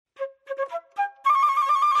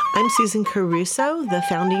I'm Susan Caruso, the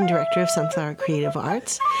founding director of Sunflower Creative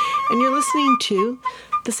Arts, and you're listening to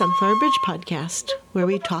the Sunflower Bridge podcast, where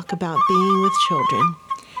we talk about being with children.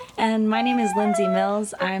 And my name is Lindsay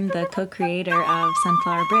Mills. I'm the co-creator of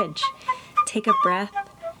Sunflower Bridge. Take a breath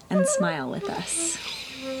and smile with us.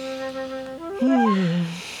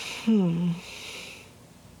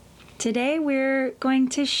 Today we're going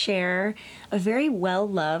to share a very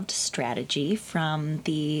well-loved strategy from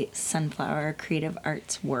the Sunflower Creative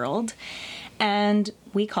Arts world, and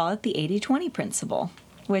we call it the 80-20 principle,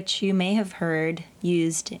 which you may have heard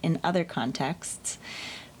used in other contexts.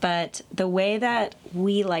 But the way that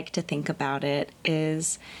we like to think about it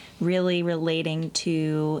is really relating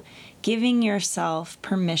to giving yourself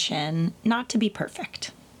permission not to be perfect.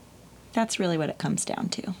 That's really what it comes down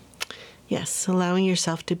to. Yes, allowing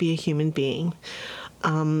yourself to be a human being.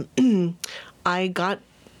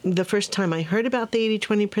 The first time I heard about the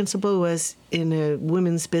 80-20 principle was in a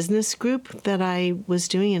women's business group that I was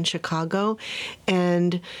doing in Chicago.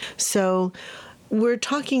 And so we're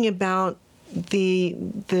talking about the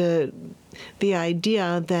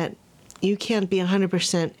idea that you can't be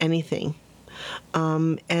 100% anything.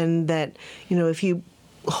 And that, if you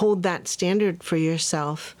hold that standard for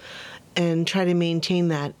yourself and try to maintain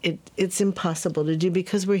that, it's impossible to do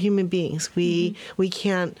because we're human beings. We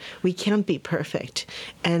can't be perfect,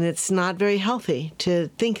 and it's not very healthy to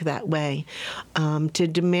think that way, to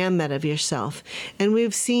demand that of yourself. And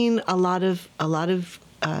we've seen a lot of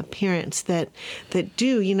parents that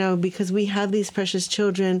do, because we have these precious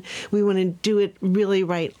children, we want to do it really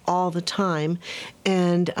right all the time,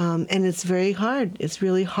 and it's very hard. It's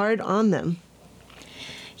really hard on them.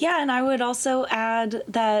 Yeah, and I would also add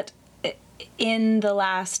that in the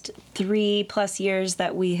last 3+ years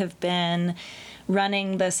that we have been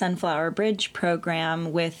running the Sunflower Bridge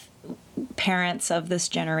program with parents of this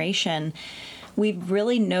generation, we've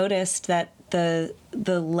really noticed that the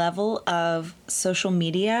level of social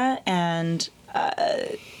media and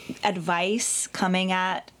advice coming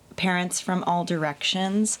at parents from all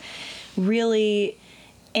directions really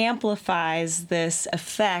amplifies this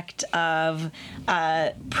effect of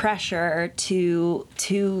pressure to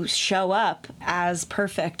show up as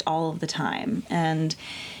perfect all of the time. And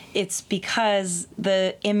it's because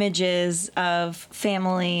the images of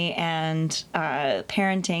family and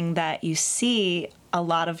parenting that you see a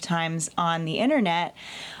lot of times on the internet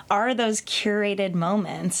are those curated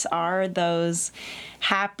moments, are those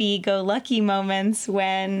happy-go-lucky moments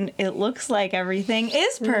when it looks like everything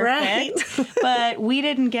is perfect. Right. But we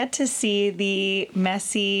didn't get to see the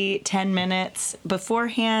messy 10 minutes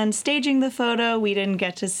beforehand staging the photo. We didn't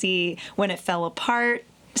get to see when it fell apart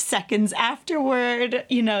seconds afterward.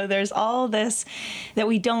 There's all this that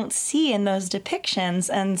we don't see in those depictions.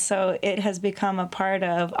 And so it has become a part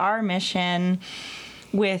of our mission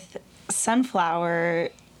with Sunflower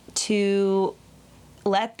to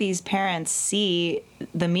let these parents see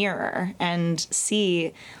the mirror and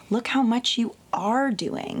see, look how much you are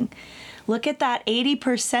doing. Look at that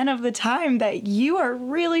 80% of the time that you are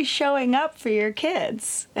really showing up for your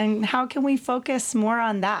kids. And how can we focus more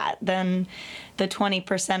on that than the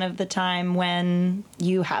 20% of the time when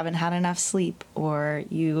you haven't had enough sleep or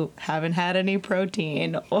you haven't had any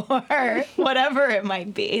protein or whatever it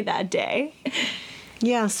might be that day?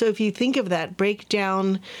 Yeah, so if you think of that, break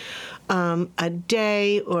down a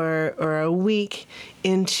day or a week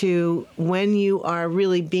into when you are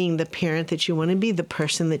really being the parent that you want to be, the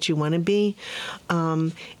person that you want to be.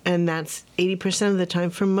 And that's 80% of the time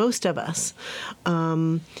for most of us.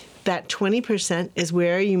 That 20% is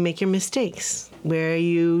where you make your mistakes, where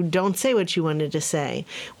you don't say what you wanted to say,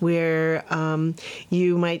 where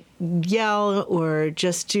you might yell or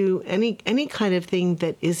just do any kind of thing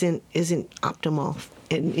that isn't optimal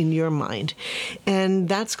in your mind. And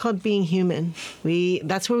that's called being human.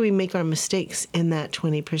 That's where we make our mistakes, in that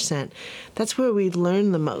 20%. That's where we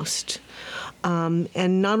learn the most.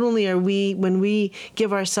 And not only are when we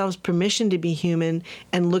give ourselves permission to be human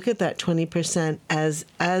and look at that 20% as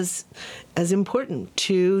important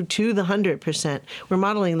to the 100%, we're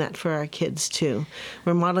modeling that for our kids too.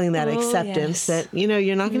 We're modeling that acceptance that,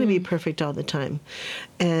 you're not going to be perfect all the time.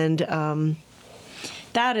 And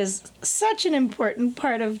that is such an important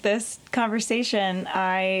part of this conversation.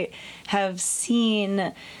 I have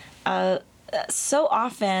seen so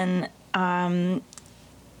often a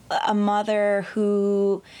mother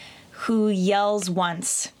who yells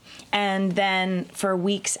once and then for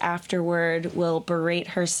weeks afterward will berate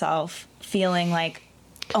herself, feeling like,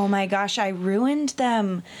 oh my gosh, I ruined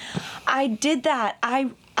them. I did that.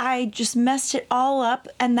 I just messed it all up,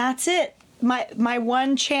 and that's it. My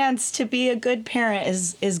one chance to be a good parent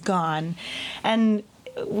is gone. And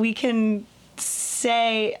we can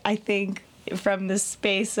say, I think, from the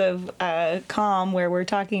space of calm where we're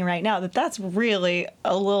talking right now, that's really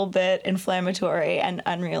a little bit inflammatory and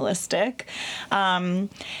unrealistic. And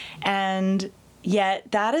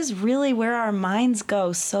yet that is really where our minds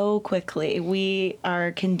go so quickly. We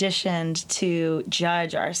are conditioned to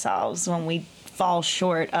judge ourselves when we fall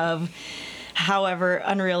short of however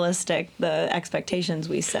unrealistic the expectations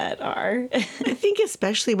we set are. I think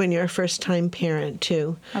especially when you're a first-time parent,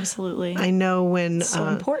 too. Absolutely. I know when... So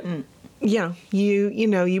important. Yeah,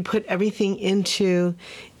 you put everything into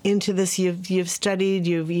this. You've studied,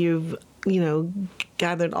 you've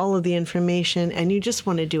gathered all of the information, and you just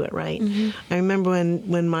want to do it right. Mm-hmm. I remember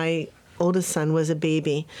when my oldest son was a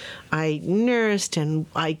baby, I nursed and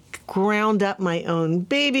I ground up my own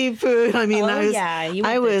baby food. I mean,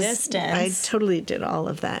 the distance. I totally did all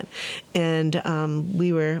of that, and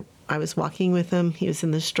I was walking with him. He was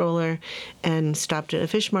in the stroller, and stopped at a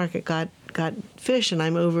fish market, got fish, and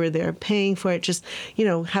I'm over there paying for it, just,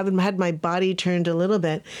 having had my body turned a little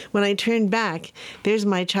bit. When I turned back, there's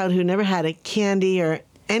my child who never had a candy or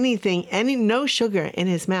anything, no sugar in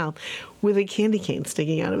his mouth, with a candy cane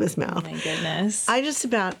sticking out of his mouth. Oh my goodness. I just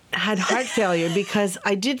about had heart failure because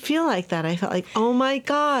I did feel like that. I felt like, oh my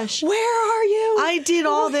gosh. Where are you? I did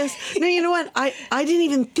all this. No, you know what? I didn't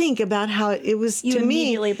even think about how it was you to me. You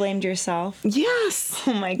immediately blamed yourself? Yes.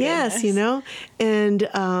 Oh my goodness. Yes,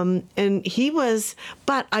 and he was,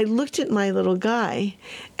 but I looked at my little guy,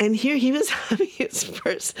 and here he was having his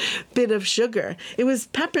first bit of sugar. It was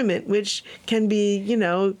peppermint, which can be,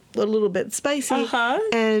 a little bit spicy. Uh-huh.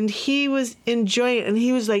 And he was enjoying it, and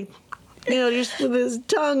he was like, just with his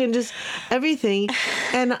tongue and just everything.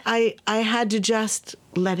 And I had to just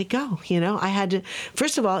let it go, I had to,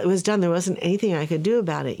 first of all, it was done. There wasn't anything I could do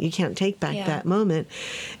about it. You can't take back that moment.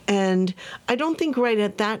 And I don't think right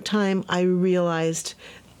at that time I realized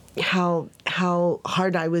how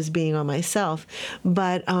hard I was being on myself.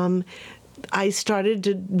 But I started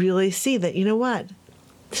to really see that, you know what?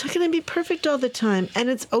 It's not going to be perfect all the time, and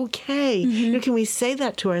it's okay. Mm-hmm. Can we say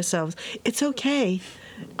that to ourselves? It's okay.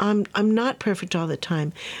 I'm not perfect all the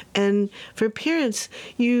time. And for parents,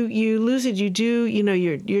 you lose it. You do,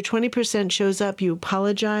 your 20% shows up. You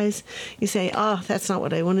apologize. You say, oh, that's not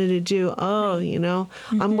what I wanted to do. Oh,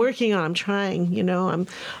 mm-hmm. I'm working on. I'm trying.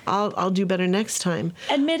 I'll do better next time.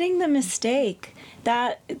 Admitting the mistake.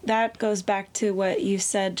 That goes back to what you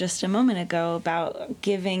said just a moment ago about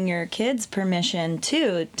giving your kids permission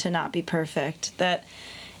to not be perfect. That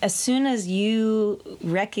as soon as you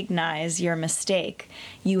recognize your mistake,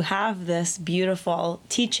 you have this beautiful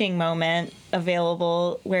teaching moment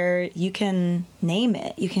available where you can name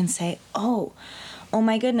it. You can say, oh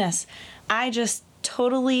my goodness, I just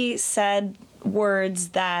totally said words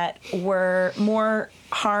that were more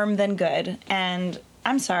harm than good. And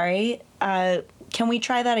I'm sorry. Can we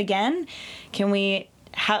try that again? Can we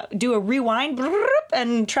do a rewind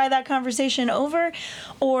and try that conversation over?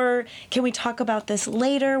 Or can we talk about this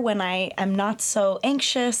later when I am not so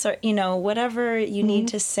anxious, or, whatever you need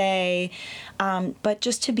to say. But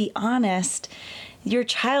just to be honest, your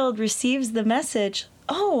child receives the message,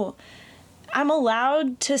 oh, I'm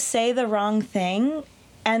allowed to say the wrong thing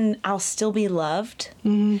and I'll still be loved.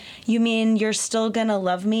 Mm-hmm. You mean you're still going to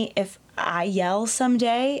love me if I yell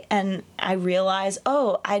someday and I realize,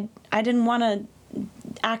 I didn't want to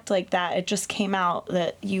act like that. It just came out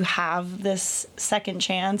that you have this second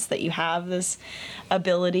chance, that you have this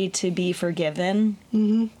ability to be forgiven.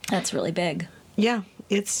 Mm-hmm. That's really big. Yeah,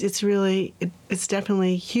 it's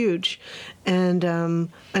definitely huge, and an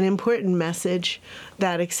important message,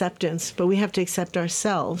 that acceptance. But we have to accept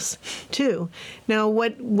ourselves too. Now,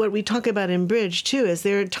 what we talk about in Bridge too is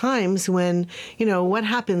there are times when, what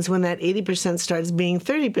happens when that 80% starts being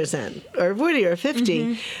 30% or 40 or 50.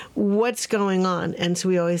 Mm-hmm. What's going on? And so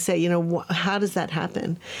we always say, how does that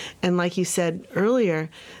happen? And like you said earlier,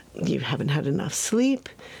 you haven't had enough sleep.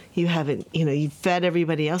 You haven't, you've fed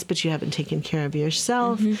everybody else, but you haven't taken care of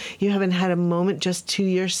yourself. Mm-hmm. You haven't had a moment just to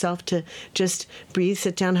yourself to just breathe,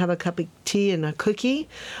 sit down, have a cup of tea and a cookie.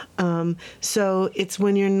 So it's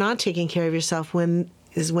when you're not taking care of yourself when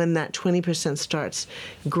that 20% starts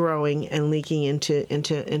growing and leaking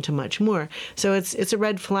into much more. So it's a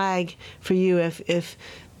red flag for you if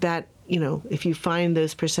that, if you find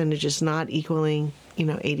those percentages not equaling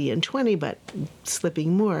 80 and 20, but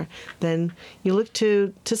slipping more, then you look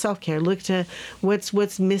to self-care. Look to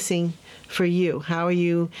what's missing for you.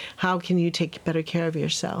 How can you take better care of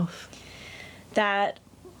yourself? That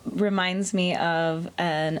reminds me of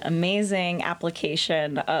an amazing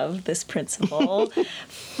application of this principle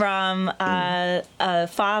from a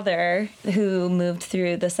father who moved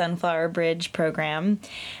through the Sunflower Bridge program.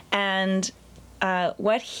 And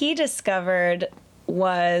what he discovered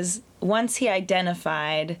was, once he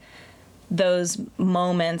identified those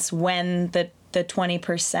moments when the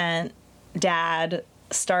 20% dad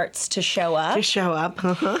starts to show up.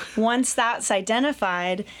 Once that's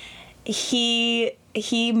identified, he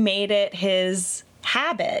made it his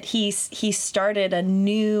habit. He started a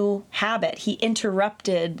new habit. He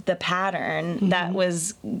interrupted the pattern that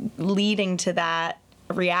was leading to that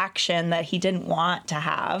reaction that he didn't want to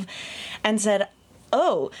have, and said,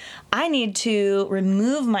 oh, I need to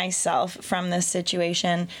remove myself from this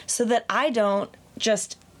situation so that I don't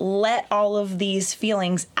just let all of these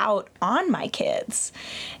feelings out on my kids.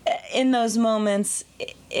 In those moments,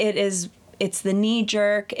 it's the knee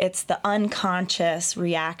jerk, it's the unconscious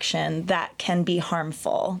reaction that can be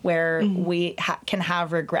harmful, where we can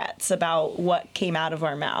have regrets about what came out of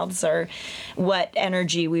our mouths or what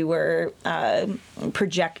energy we were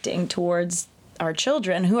projecting towards our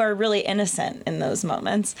children, who are really innocent in those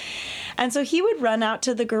moments. And so he would run out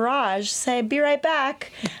to the garage, say, be right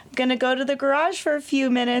back. I'm going to go to the garage for a few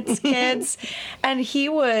minutes, kids. And he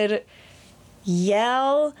would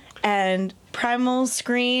yell and primal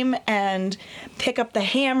scream and pick up the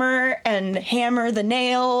hammer and hammer the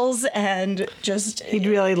nails and just... He'd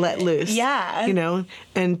really let loose. Yeah.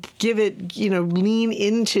 And give it, lean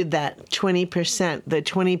into that 20%, the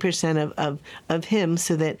 20% of him,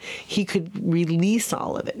 so that he could release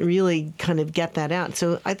all of it, really kind of get that out.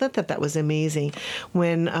 So I thought that was amazing.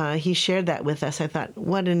 When he shared that with us, I thought,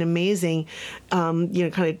 what an amazing, kind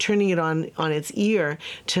of turning it on its ear,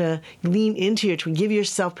 to lean into to give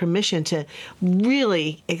yourself permission to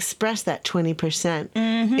really express that 20%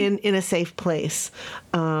 in a safe place.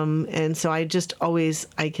 And so I just always,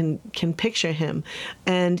 I can picture him.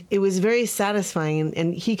 And it was very satisfying.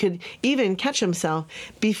 And he could even catch himself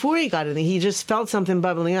before he got in there. He just felt something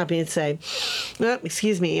bubbling up, and he'd say, oh,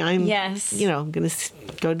 excuse me, I'm going to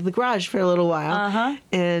go to the garage for a little while.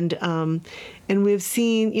 And we've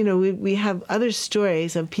seen, we have other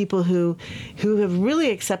stories of people who have really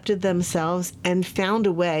accepted themselves and found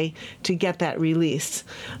a way to get that release.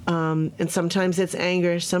 And sometimes it's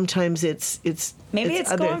anger, sometimes it's maybe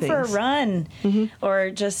it's other going things. For a run, or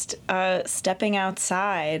just stepping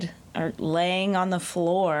outside, or laying on the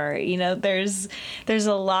floor. There's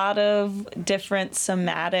a lot of different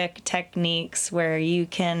somatic techniques where you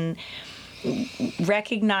can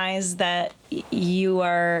recognize that you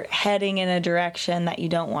are heading in a direction that you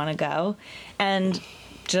don't want to go, and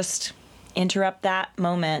just interrupt that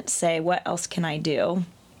moment. Say, what else can I do?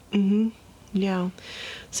 Yeah.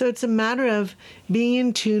 So it's a matter of being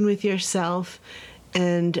in tune with yourself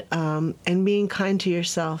and being kind to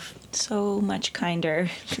yourself. So much kinder.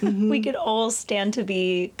 We could all stand to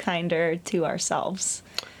be kinder to ourselves.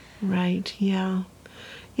 Right. Yeah.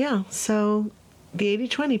 Yeah. So the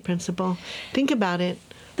 80-20 principle. Think about it.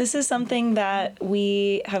 This is something that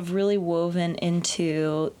we have really woven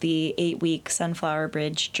into the 8-week Sunflower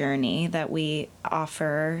Bridge journey that we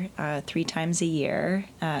offer 3 times a year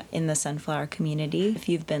in the Sunflower community. If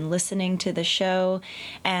you've been listening to the show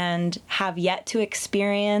and have yet to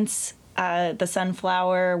experience the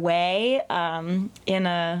Sunflower Way in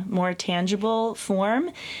a more tangible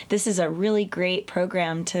form, this is a really great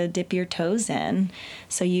program to dip your toes in.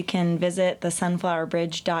 So you can visit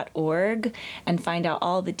thesunflowerbridge.org and find out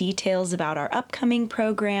all the details about our upcoming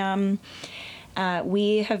program.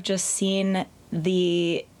 We have just seen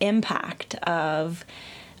the impact of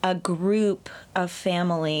a group of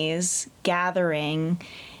families gathering,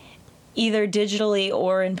 either digitally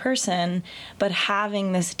or in person, but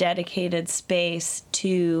having this dedicated space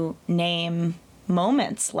to name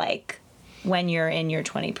moments like when you're in your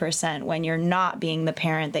 20%, when you're not being the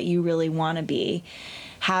parent that you really want to be,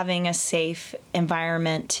 having a safe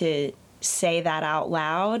environment to say that out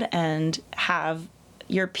loud and have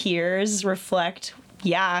your peers reflect,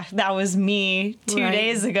 yeah, that was me 2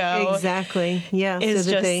 days ago. Exactly. Yeah. Is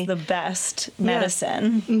so just the best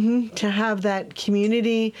medicine. Yeah. To have that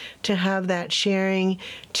community, to have that sharing,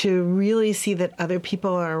 to really see that other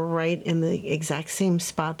people are right in the exact same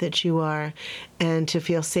spot that you are, and to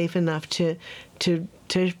feel safe enough to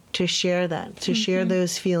share that, to share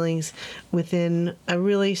those feelings within a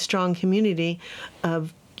really strong community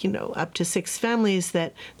of up to 6 families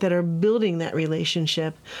that are building that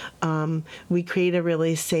relationship. We create a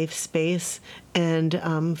really safe space and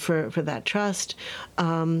for that trust,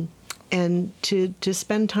 and to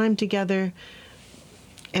spend time together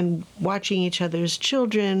and watching each other's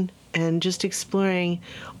children and just exploring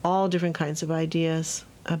all different kinds of ideas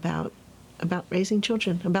about raising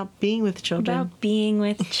children, about being with children. About being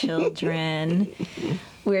with children.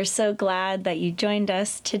 We're so glad that you joined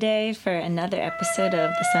us today for another episode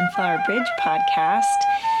of the Sunflower Bridge podcast.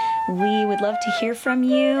 We would love to hear from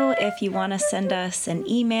you. If you want to send us an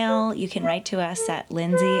email, you can write to us at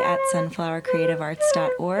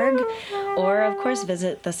lindsay@sunflowercreativearts.org, or of course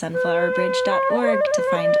visit thesunflowerbridge.org to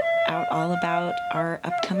find out all about our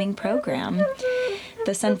upcoming program.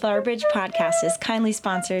 The Sunflower Bridge podcast is kindly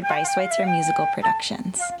sponsored by Schweitzer Musical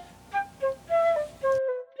Productions.